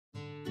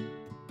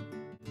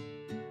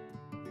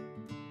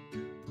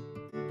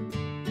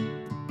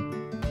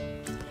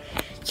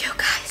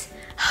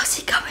how's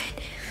it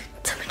going?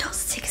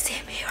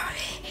 Tommy.16 here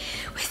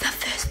with the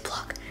first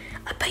vlog.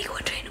 I bet you're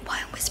wondering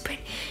why I'm whispering.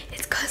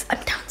 It's because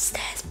I'm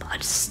downstairs, but I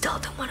just still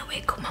don't want to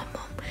wake up my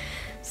mum.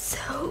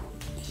 So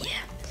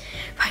yeah,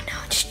 right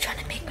now I'm just trying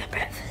to make my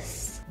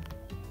breakfast.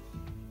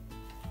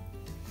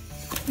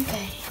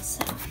 Okay,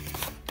 so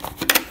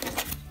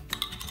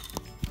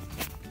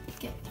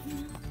get the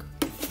milk.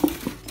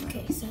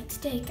 Okay, so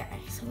today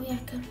guys, we are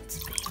going to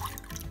be,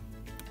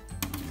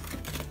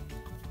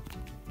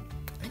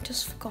 I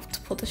just forgot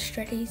to put the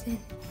shreddies in.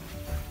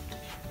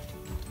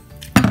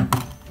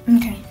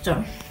 Okay,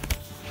 so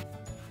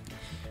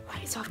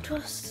right, so I've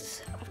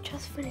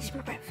just finished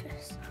my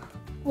breakfast.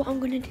 What I'm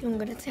gonna do, I'm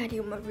gonna tidy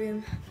up my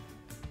room.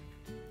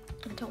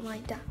 I don't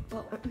like that,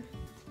 but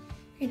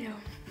you know.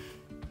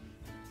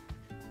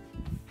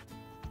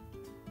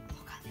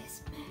 Look at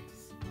this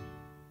mess.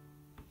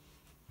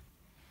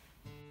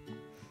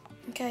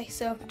 Okay,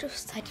 so I've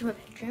just tidied my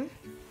bedroom.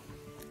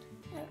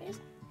 There it is.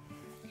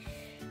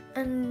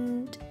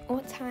 And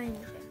what time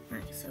is it?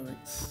 Right, so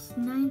it's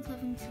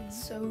 9:17.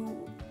 So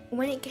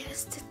when it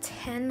gets to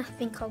 10, I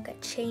think I'll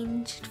get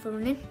changed for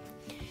running.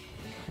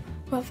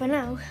 But for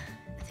now,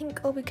 I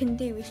think all we can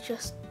do is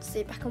just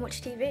sit back and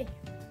watch TV.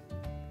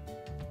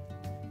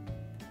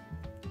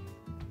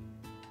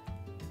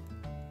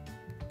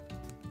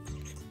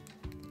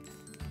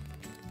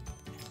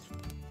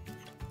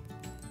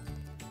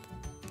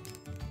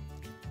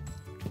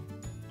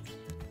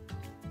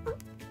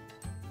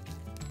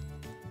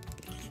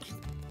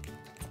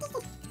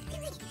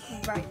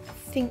 Right, I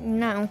think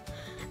now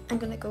I'm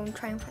gonna go and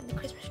try and find the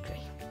Christmas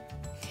tree.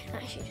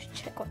 Actually, just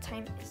check what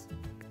time it is.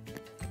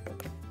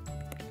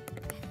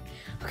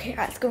 Okay,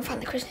 right, let's go and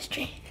find the Christmas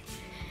tree.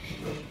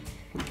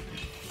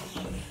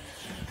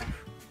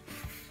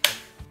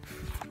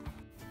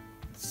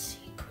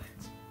 Secret.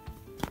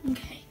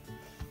 Okay,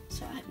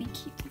 so we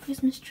keep the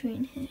Christmas tree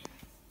in here.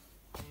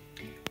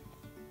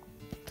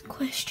 The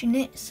question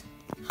is,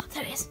 oh,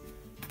 there it is.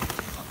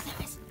 Oh, there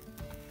it is.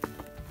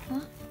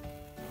 What?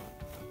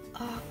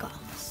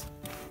 Argos.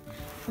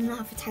 I'm not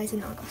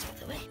advertising Argos, by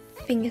the way.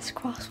 Fingers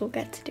crossed we'll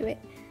get to do it.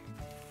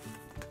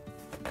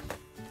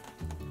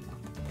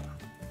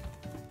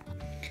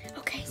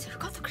 Okay, so we've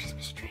got the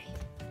Christmas tree.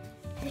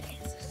 Here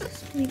it is.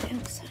 Let's just leave it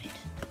outside.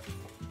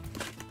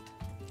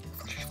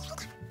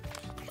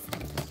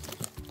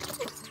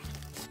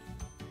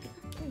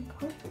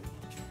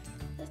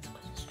 That's the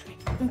Christmas tree.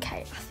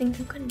 Okay, I think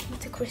I'm going to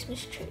put the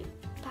Christmas tree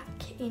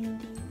back in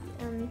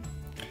the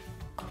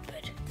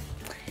cupboard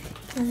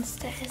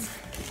downstairs.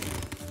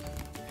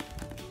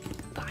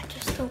 But I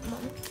just don't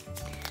want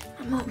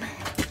my mum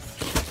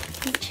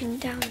reaching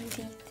down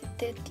the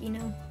you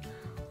know,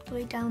 all the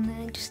way down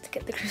there just to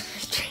get the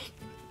Christmas tree.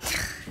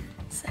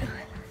 So there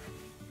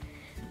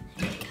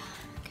we go.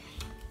 Okay.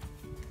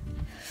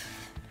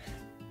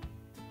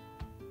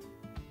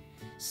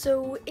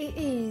 So it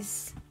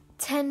is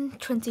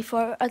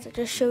 10:24 as I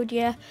just showed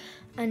you,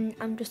 and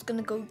I'm just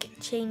gonna go get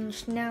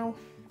changed now.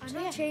 I'm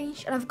not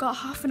changed, and I've got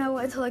half an hour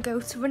until I go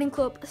to running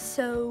club,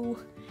 so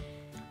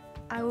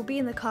I will be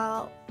in the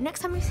car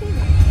next time we see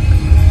me.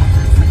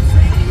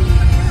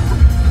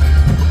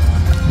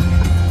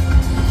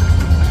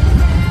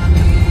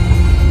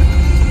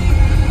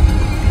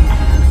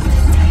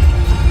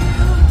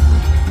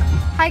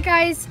 Hi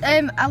guys,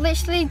 I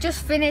literally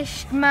just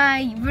finished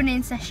my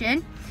running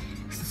session.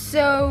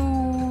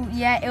 So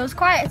yeah, it was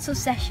quite a tough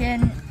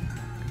session.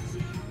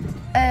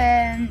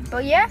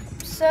 But yeah,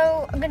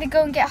 so I'm gonna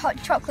go and get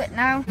hot chocolate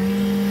now.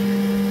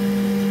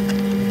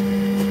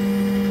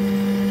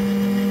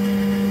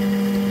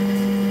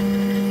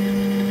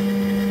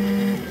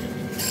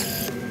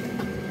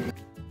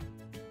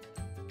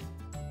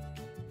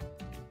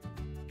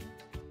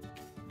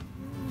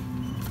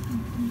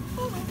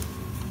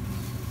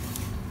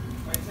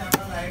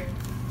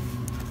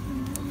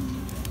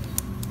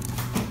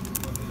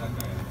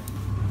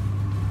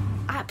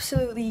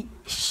 Absolutely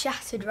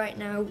shattered right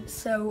now,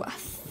 so I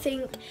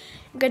think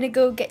I'm gonna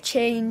go get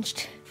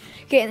changed,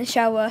 get in the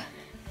shower,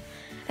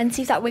 and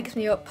see if that wakes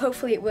me up.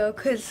 Hopefully it will,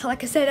 because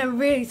like I said, I'm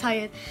really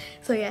tired.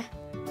 So yeah.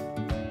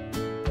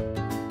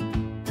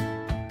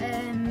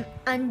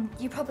 And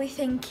you're probably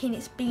thinking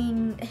it's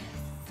been a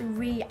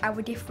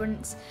 3-hour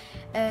difference.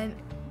 The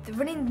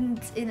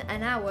running's in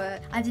an hour.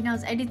 I didn't know I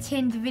was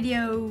editing the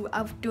video.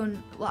 I've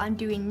done what I'm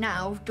doing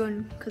now. I've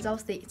done, because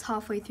obviously it's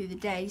halfway through the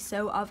day,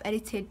 so I've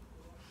edited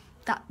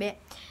that bit,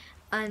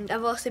 and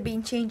I've also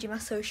been changing my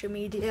social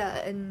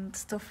media and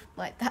stuff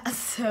like that,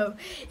 so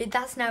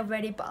that's now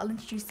ready, but I'll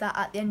introduce that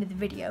at the end of the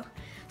video.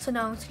 So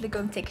now I'm just gonna go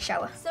and take a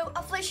shower. So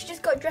I've literally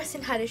just got dressed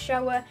and had a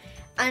shower,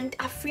 and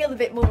I feel a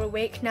bit more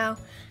awake now.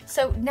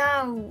 So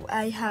now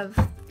I have,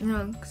 you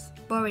know,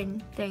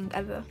 boring thing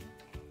ever,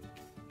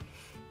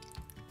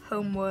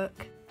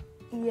 homework.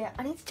 Yeah,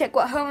 I need to check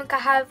what homework I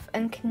have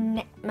and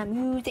connect my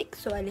music,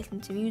 so I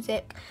listen to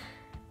music.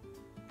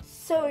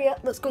 So yeah,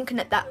 let's go and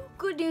connect that.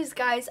 Good news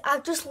guys,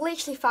 I've just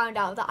literally found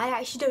out that I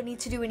actually don't need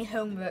to do any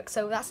homework,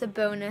 so that's a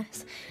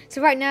bonus.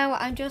 So right now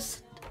I'm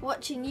just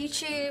watching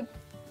YouTube,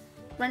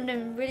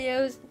 random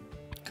videos.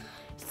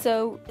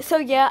 So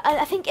yeah,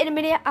 I think in a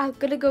minute I'm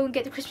gonna go and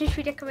get the Christmas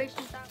tree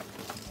decorations out.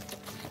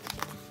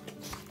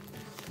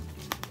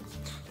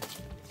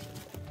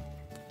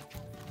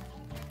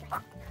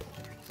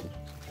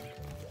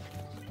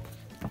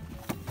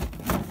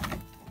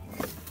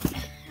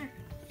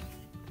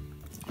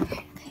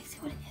 Okay, see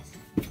what it is.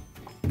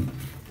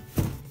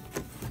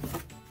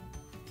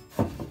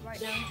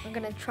 Right now I'm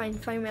gonna try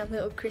and find my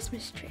little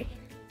Christmas tree.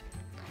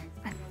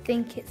 I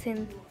think it's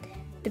in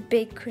the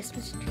big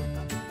Christmas tree.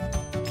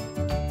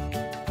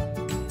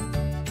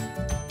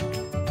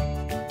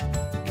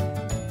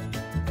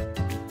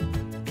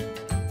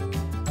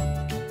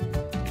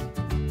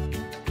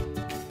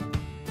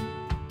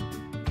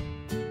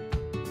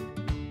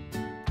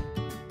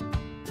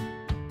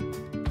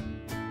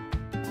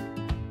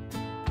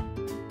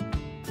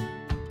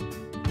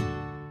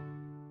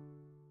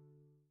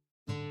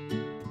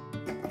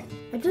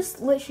 I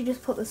just literally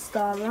just put the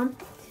star on,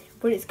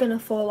 but it's gonna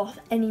fall off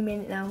any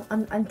minute now.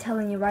 I'm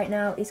telling you right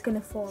now, it's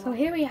gonna fall off. So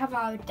here we have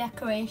our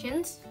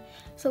decorations.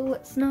 So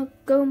let's now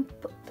go and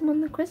put them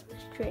on the Christmas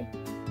tree.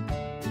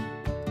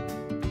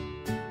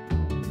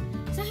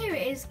 So here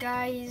it is,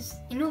 guys,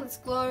 in all its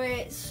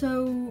glory.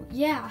 So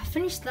yeah, I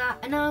finished that,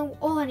 and now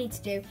all I need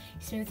to do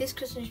is move this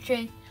Christmas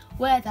tree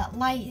where that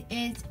light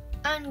is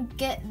and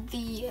get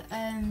the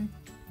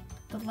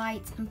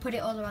light and put it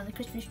all around the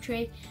Christmas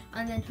tree,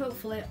 and then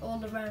hopefully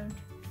all around,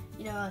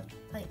 you know,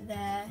 like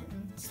there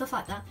and stuff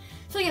like that.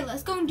 So yeah,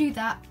 let's go and do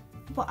that.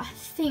 But I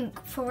think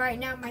for right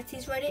now my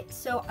tea's ready,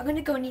 so I'm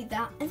gonna go and eat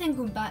that and then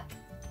come back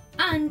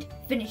and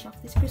finish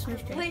off this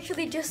Christmas tree. I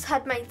literally just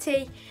had my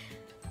tea,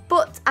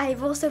 but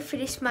I've also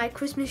finished my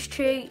Christmas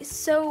tree,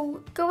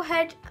 so go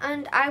ahead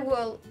and I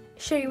will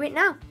show you it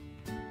now.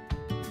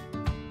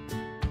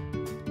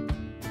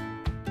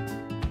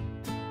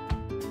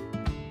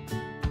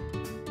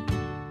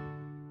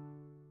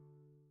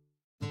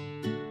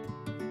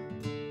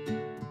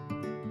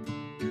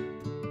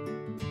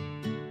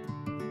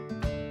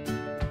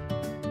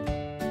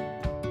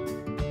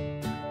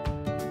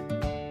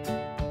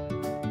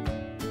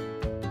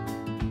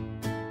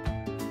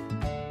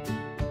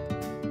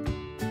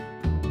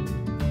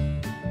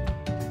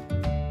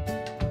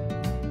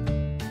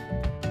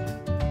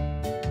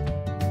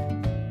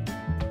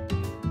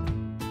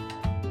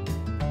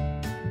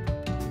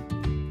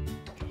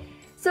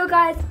 So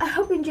guys, I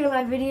hope you enjoyed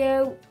my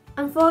video.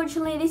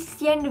 Unfortunately, this is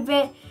the end of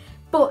it,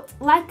 but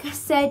like I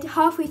said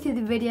halfway through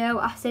the video,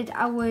 I said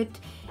I would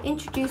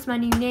introduce my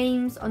new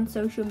names on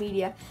social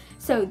media.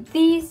 So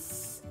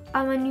these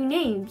are my new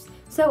names.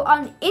 So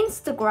on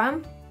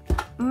Instagram,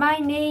 my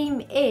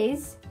name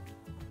is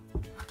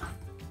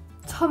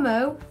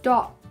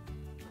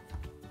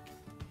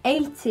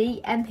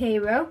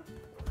tomo.80mhero.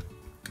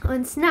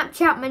 On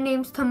Snapchat, my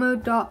name's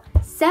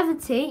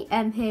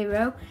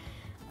tomo.70mhero.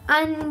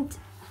 And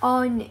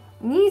on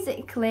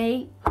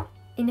Musical.ly,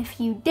 in a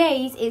few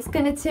days, it's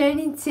going to turn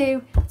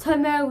into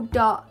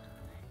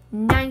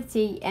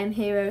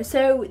tomo.90mhero.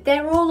 So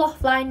they're all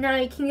offline now.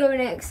 You can go and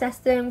access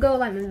them, go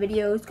like my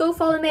videos, go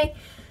follow me.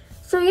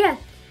 So yeah,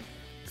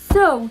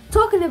 so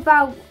talking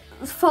about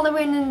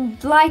following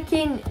and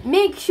liking,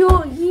 make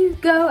sure you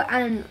go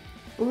and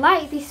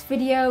like this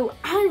video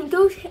and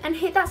go and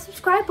hit that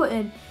subscribe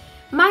button.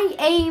 My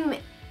aim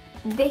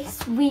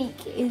this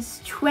week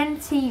is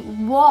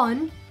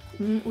 21,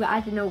 well, I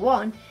don't know,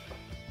 1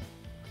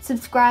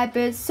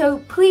 subscribers, so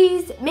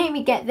please make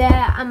me get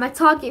there. And my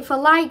target for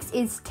likes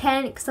is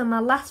 10, because on my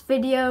last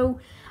video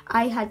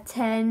I had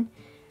 10.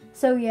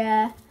 So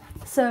yeah,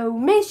 so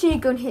make sure you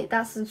go and hit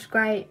that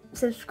subscribe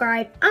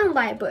and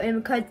like button,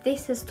 because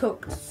this has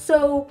took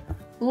so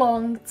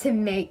long to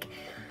make.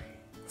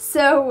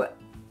 So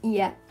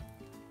yeah,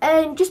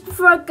 and just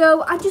before I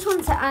go, I just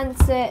want to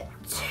answer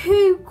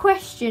 2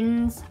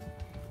 questions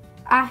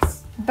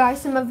asked by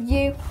some of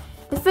you.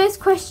 The first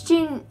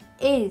question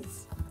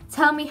is,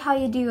 tell me how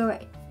you do your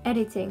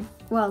editing.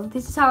 Well,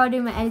 this is how I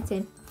do my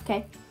editing,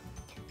 okay?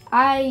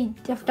 I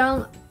have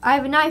an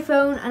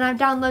iPhone and I've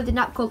downloaded an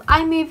app called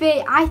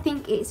iMovie. I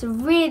think it's a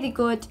really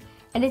good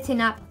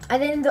editing app.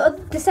 And then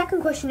the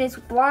second question is,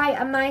 why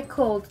am I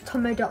called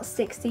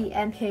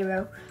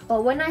tomo.60mhero?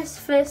 Well, when I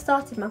first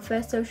started my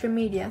first social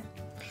media,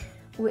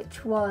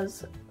 which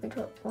was,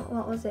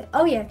 what was it?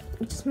 Oh yeah,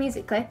 just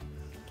Musical.ly.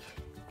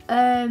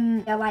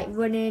 I like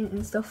running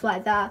and stuff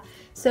like that,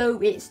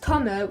 so it's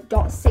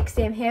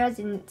tomo.60mhero, as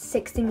in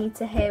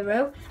 60-meter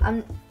hero.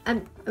 I'm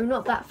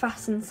not that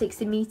fast in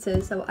 60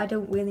 meters, so I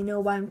don't really know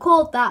why I'm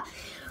called that,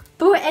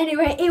 but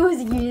anyway, it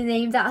was a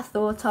username that I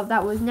thought of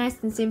that was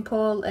nice and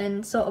simple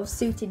and sort of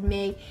suited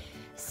me.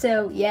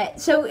 So yeah,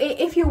 so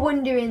if you're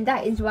wondering,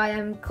 that is why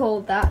I'm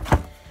called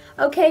that.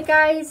 Okay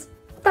guys,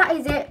 that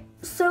is it.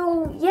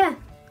 So yeah,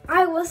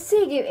 I will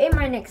see you in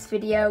my next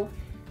video.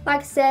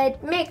 Like I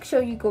said, make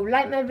sure you go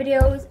like my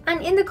videos,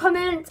 and in the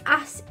comments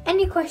ask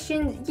any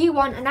questions you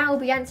want, and I will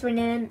be answering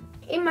them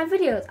in my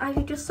videos, as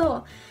you just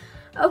saw.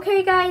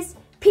 Okay guys,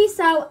 peace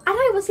out, and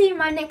I will see you in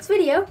my next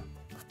video.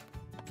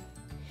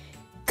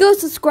 Go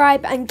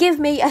subscribe and give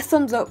me a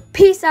thumbs up.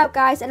 Peace out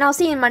guys, and I'll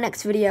see you in my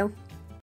next video.